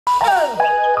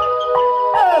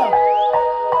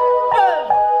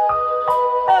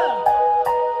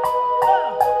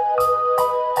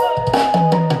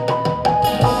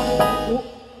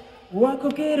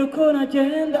wakubwira uko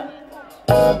nagenda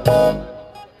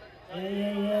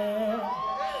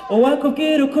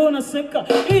wakubwira uko naseka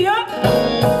iyo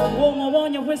uwo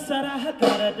mubonye wese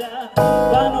arahagarara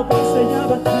bano bose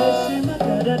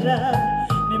yabateshimagarara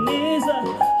ni mwiza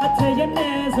hateye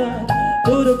neza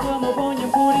uruko mubonye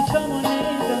mbura icyo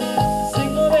muniga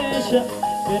sinkubesha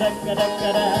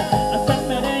biragaragara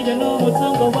atamereye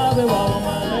n'umutungo wawe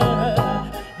wawumara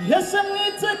yese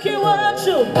mwite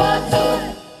kiwacu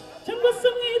cyangwa se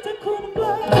mwite kumba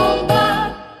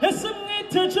yese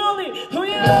mwite jolly oh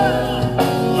yeah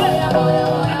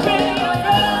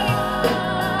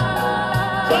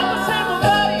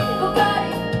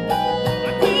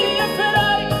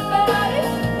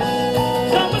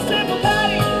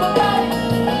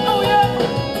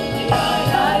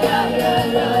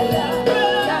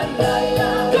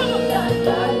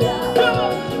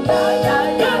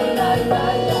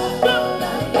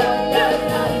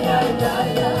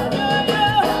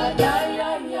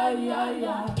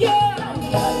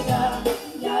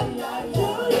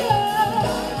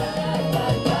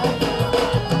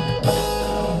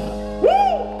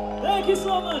Thank you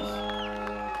so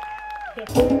much.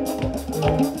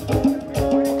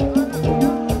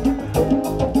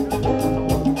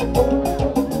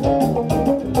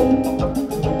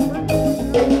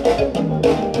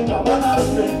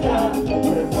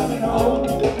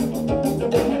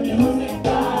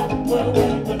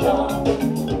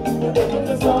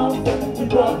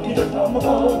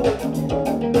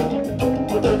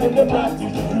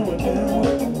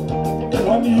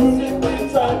 Music we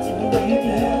try to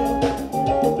reveal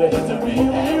the history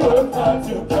we work hard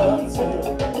to conceal,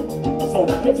 so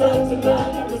we can turn to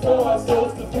learn and restore our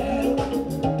souls to feel.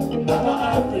 Mama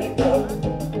Africa,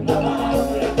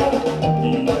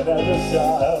 even as a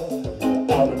child,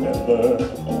 I remember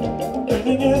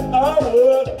living in our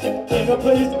world, in a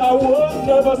place I was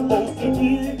never supposed to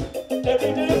be.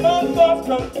 Every day my thoughts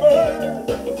confirm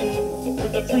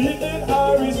with the treatment I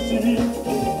receive.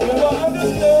 Never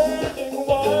understanding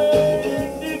why,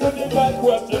 even if my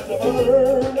questions never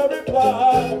learn a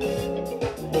reply.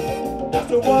 As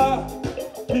to why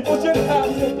people should have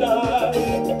to die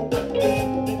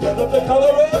because of the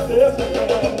color of their skin.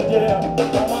 Yeah,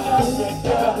 Mama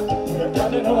Africa, we're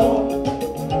coming home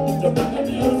to bring the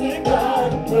music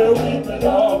back where we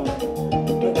belong.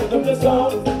 The rhythm, the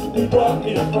songs we brought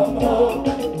here from home,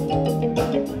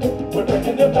 we're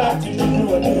bringing them back to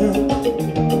you and you.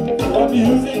 Our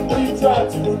music we try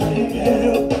to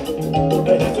reveal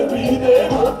the history they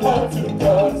work hard to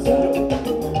conceal,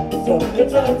 so we can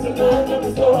try to learn and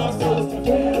restore our souls to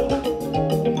feel.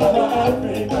 Mama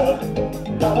Africa,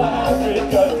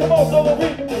 come on, solo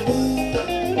beat.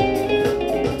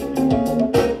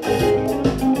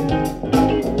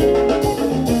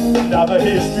 Now the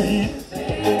history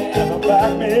of a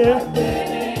black man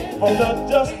from the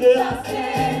justice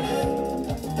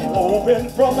woven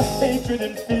from hatred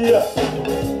and fear,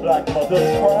 black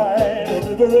mothers crying a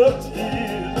river of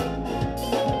tears.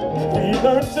 We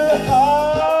learned to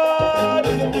hide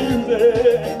in the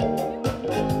music.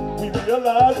 We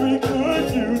realized we could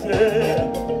use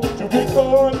it to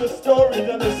record the stories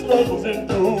and the struggles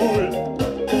endured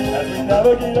as we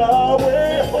navigate our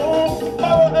way home.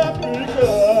 Our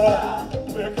Africa,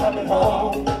 we're coming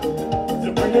home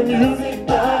to bring the music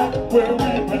back where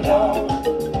we belong.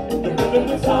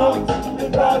 The songs we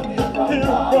brought here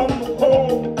from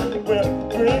home, we're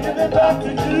bringing them back to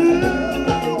you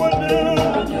and you.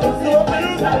 Your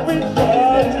music we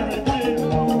try to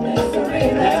reveal, history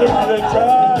they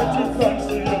try to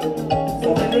conceal, so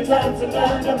we return to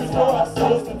learn and restore our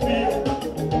souls to feel.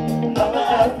 Mama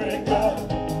Africa,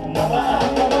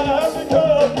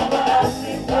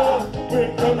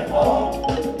 we're coming home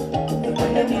to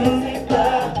bring the music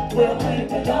back where we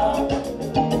belong.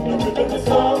 The rhythm, the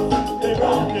songs they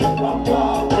brought here from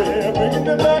home, we're bringing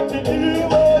them back to you and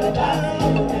you.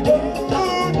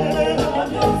 The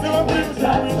music we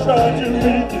try to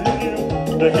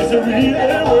reveal, the history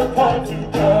they work hard to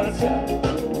conceal,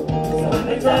 so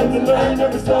we try to learn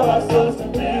and restore our souls to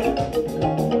feel.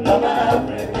 Mama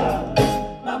Africa,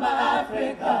 Mama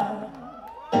Africa.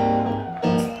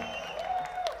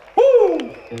 Woo!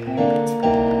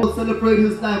 Celebrate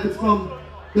His Life. It's from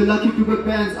the Lucky Dube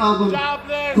Band's album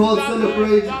called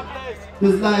Celebrate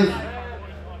His Life.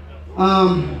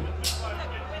 I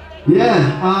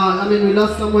mean, we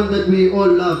lost someone that we all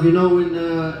love, you know,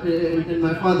 in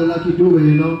my father, Lucky Dube,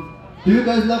 you know. Do you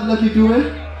guys love Lucky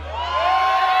Dube?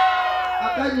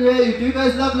 I can't hear you. Do you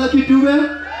guys love Lucky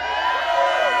Dube?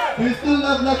 Do you still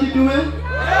love Lucky Dube?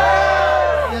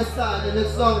 Yes, sir. The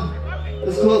next song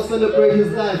is called Celebrate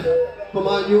His Life from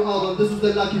our new album. This is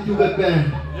the Lucky Dube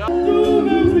Band.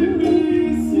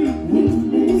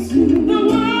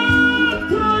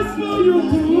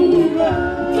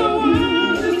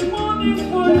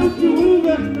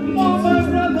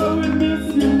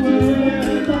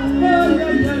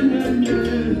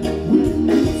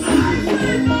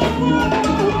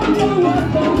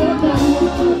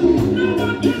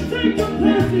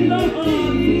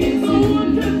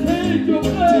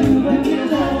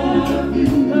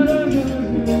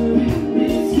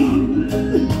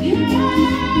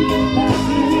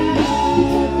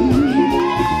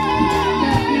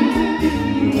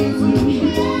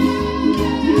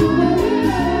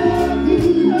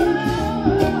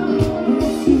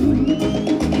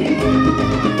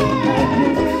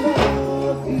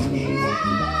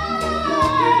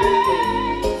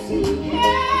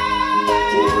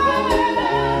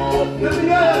 Let me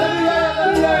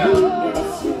hear you.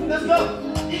 Let's go.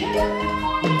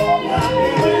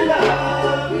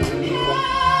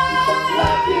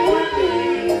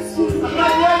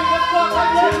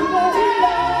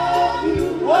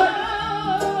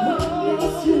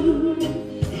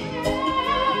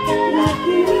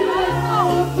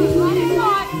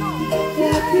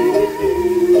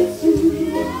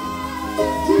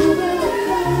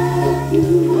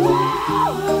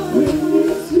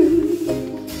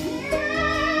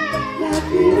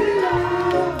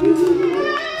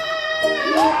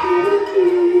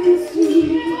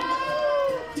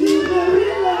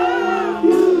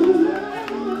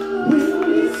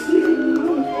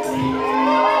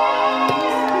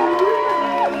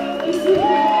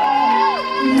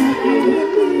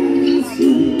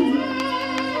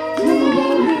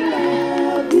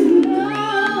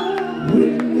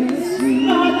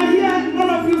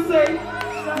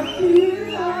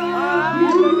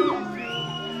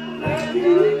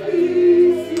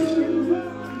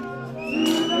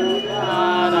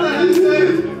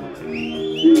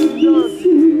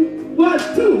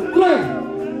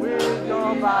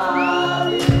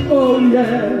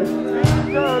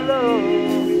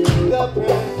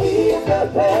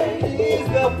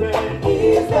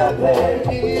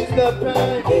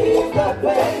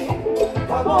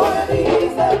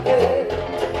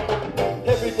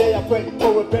 Every day I pray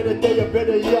for a better day, a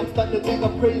better year. I'm starting to think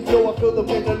I'm crazy, yo. I feel the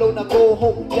pain alone. I go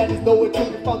home. Daddy's nowhere to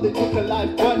be found. They took a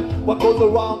life. But what goes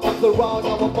around comes around.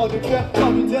 Now I'm found in fear.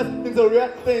 Found in tears. Things are real.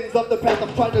 Things of the past.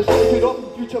 I'm trying to shake it up.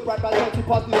 Future bright by time to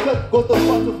pass this clip. Goes the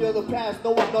front to feel the past.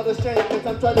 No, I'm not ashamed. Cause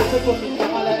I'm trying to take for me.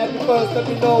 All I have first. Let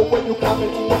me know when you coming.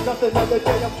 It's just another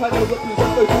day. I'm trying to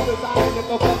represent the humans. I ain't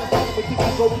never gonna stop. But keep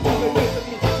on going to the face of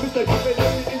me. Mr. Given,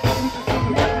 let me introduce you to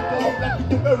me. Let me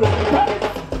do everything.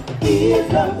 Ease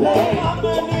the pain.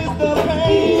 Mama needs the pain.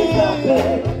 Ease the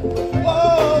pain.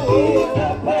 Whoa. Ease the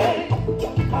pain.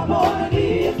 Come on and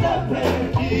ease the pain.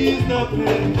 Ease the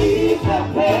pain. Ease the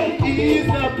pain. Ease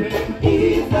the pain.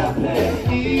 Ease the pain.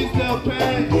 Ease the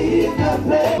pain. Ease the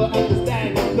pain. But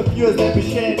understand the fears that we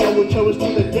share that will cherish to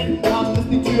the dead. I'm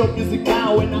listening to your music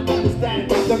now and I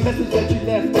understand the message that you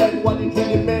left and what it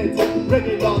really meant.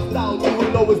 Reggae lost out, you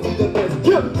will always be the best.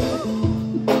 Yeah.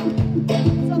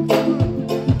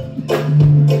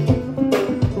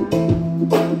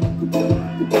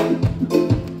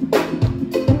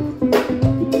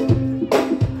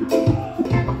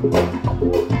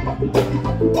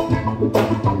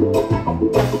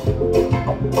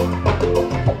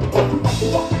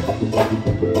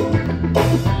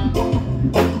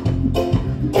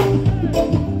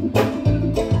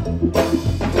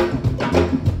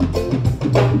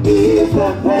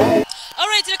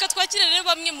 Alright, reka twakire rero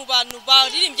bamwe mu bantu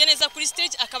baririmbye neza kuri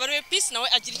stage akaba ari Peace nawe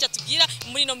agira icyo atubwira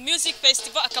muri no music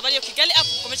festival akaba ari Kigali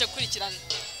akomeje gukurikirana.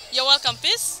 You're welcome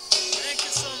Peace. Thank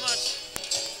you so much.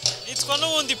 Nitwa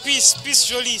n'ubundi Peace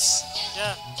Jolis.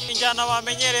 Yeah. Injyana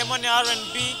bamenyereyemo ni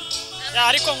R&B. Yeah,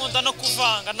 ariko nkunda no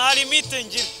kuvanga. Nta limite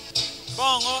ngira.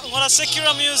 Bongo nkora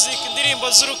secular music,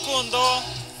 indirimbo z'urukundo.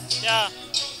 Yeah.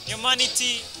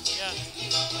 Humanity. Yeah.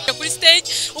 Kuri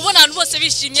stage ubona abantu bose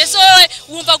bishimye so wowe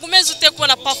wumva gumeze ute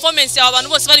kubona performance ya abantu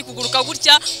bose bari kuguruka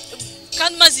gutya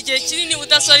kandi maze igihe kinini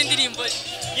udasora indirimbo.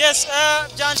 Yes,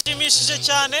 byanshimishije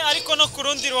cyane ariko no ku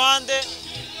rundi ruhande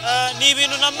ni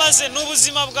ibintu namaze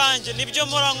n'ubuzima bwanjye nibyo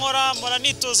nkora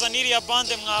nitoza n'iriya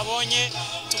bande mwabonye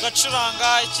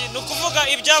tugacuranga ikintu kuvuga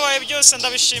ibyabaye byose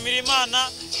ndabishimira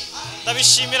Imana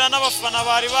ndabishimira n'abafana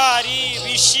bari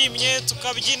bishimye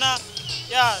tukabyina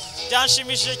ya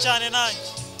byanshimishije cyane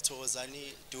nanjye.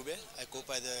 Dube. I go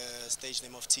by the stage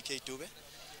name of TK Dube.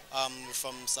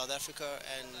 From South Africa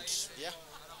and yeah,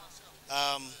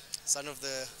 son of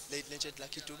the late legend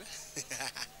Lucky Dube.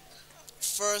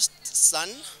 First son,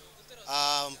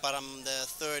 but I'm the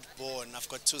third born. I've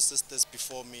got two sisters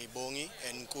before me, Bongi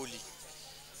and Nkuli.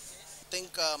 I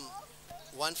think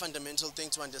one fundamental thing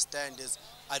to understand is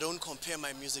I don't compare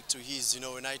my music to his. You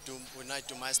know, when I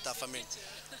do my stuff, I mean,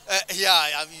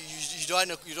 yeah, you don't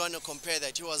want to compare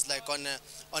that. He was like on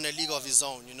a league of his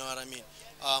own. You know what I mean?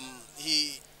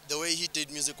 The way he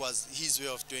did music was his way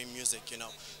of doing music. You know.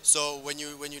 So when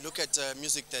you look at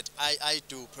music that I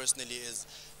do personally is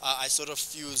I sort of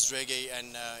fuse reggae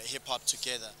and hip hop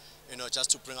together. You know, just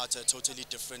to bring out a totally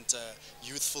different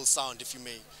youthful sound, if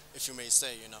you may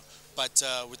say. You know. But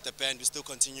with the band, we're still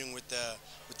continuing with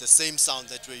the same sound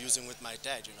that we're using with my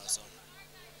dad, you know. So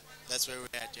that's where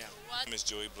we're at, yeah. My name is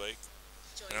Joey Blake,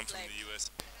 and I'm from the U.S.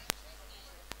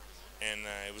 And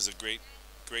it was a great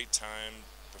time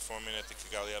performing at the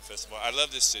Kigali Festival. I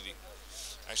love this city.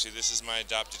 Actually, this is my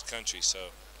adopted country,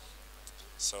 so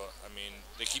So, I mean,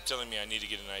 they keep telling me I need to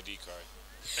get an ID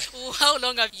card. How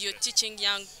long have you teaching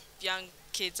young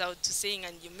kids how to sing,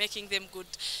 and you're making them good,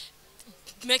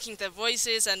 making their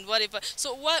voices and whatever?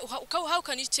 So how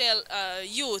can you tell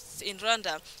youth in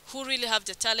Rwanda who really have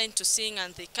the talent to sing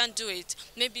and they can't do it,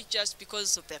 maybe just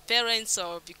because of their parents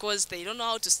or because they don't know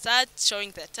how to start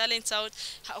showing their talents out?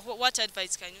 What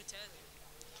advice can you tell them?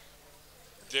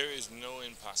 There is no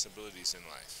impossibilities in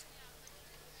life.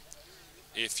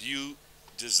 If you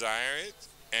desire it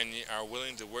and you are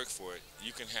willing to work for it,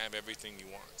 you can have everything you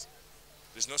want.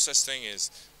 There's no such thing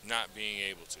as not being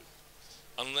able to,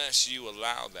 unless you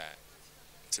allow that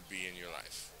to be in your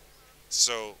life.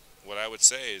 So what I would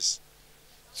say is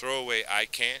throw away I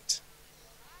can't,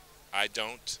 I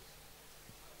don't.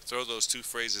 Throw those two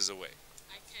phrases away.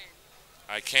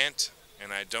 I can't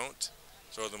and I don't.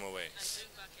 Throw them away.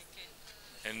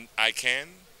 And I can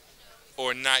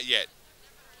or not yet.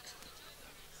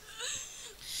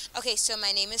 Okay, so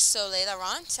my name is Soleil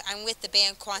Laurent. I'm with the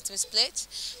band Quantum Split,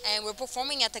 and we're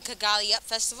performing at the Kigali Up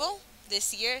Festival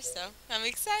this year, so I'm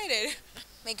excited.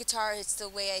 My guitar, it's the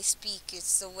way I speak,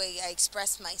 it's the way I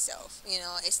express myself, you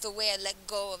know, it's the way I let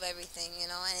go of everything, you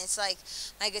know, and it's like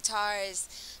my guitar is,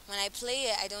 when I play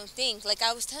it, I don't think, like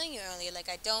I was telling you earlier, like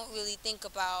I don't really think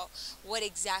about what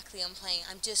exactly I'm playing.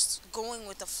 I'm just going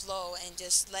with the flow and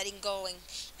just letting go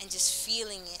and just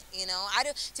feeling it, you know.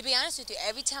 To be honest with you,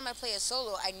 every time I play a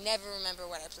solo, I never remember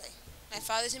what I play. My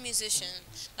father's a musician.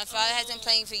 My father has been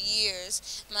playing for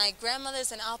years. My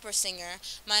grandmother's an opera singer.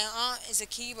 My aunt is a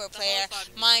keyboard player.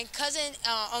 My cousin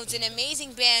owns an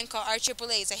amazing band called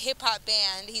RAAA. It's a hip-hop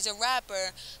band. He's a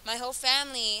rapper. My whole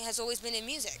family has always been in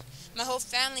music. My whole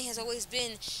family has always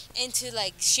been into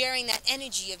like sharing that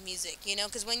energy of music, you know,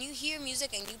 because when you hear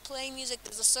music and you play music,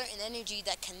 there's a certain energy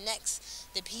that connects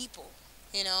the people,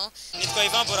 you know. Nitwa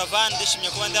Ivan Boravan, ndishimye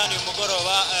kuba ndi hano uyu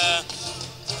mugoroba.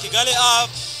 Kigali Up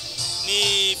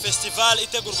ni festival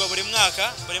itegurwa buri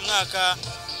mwaka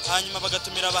hanyuma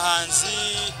bagatumira abahanzi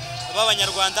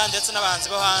b'abanyarwanda ndetse n'abahanzi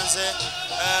bo hanze.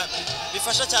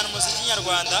 Bifasha cyane umuziki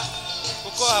nyarwanda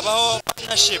kuko habaho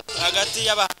partnership hagati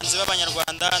y'abahanzi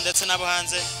b'abanyarwanda ndetse n'abo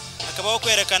hanze, hakabaho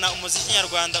kwerekana umuziki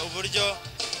nyarwanda uburyo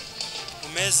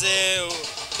umeze,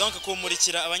 donc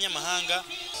kumurikira abanyamahanga.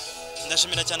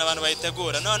 Ndashimira cyane abantu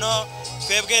bayitegura. Noneho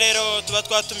twebwe rero tuba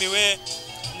twatumiwe,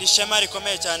 ni ishema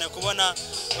rikomeye cyane kubona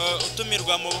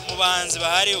utumirwa mu bahanzi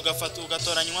bahari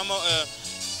ugatoranywamo.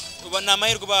 Ni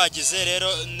amahirwe bagize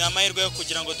rero, ni amahirwe yo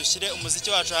kugira ngo dushyire umuziki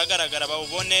wacu ahagaragara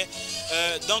bawubone,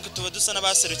 donc tuba dusa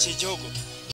n'abaserukiye igihugu.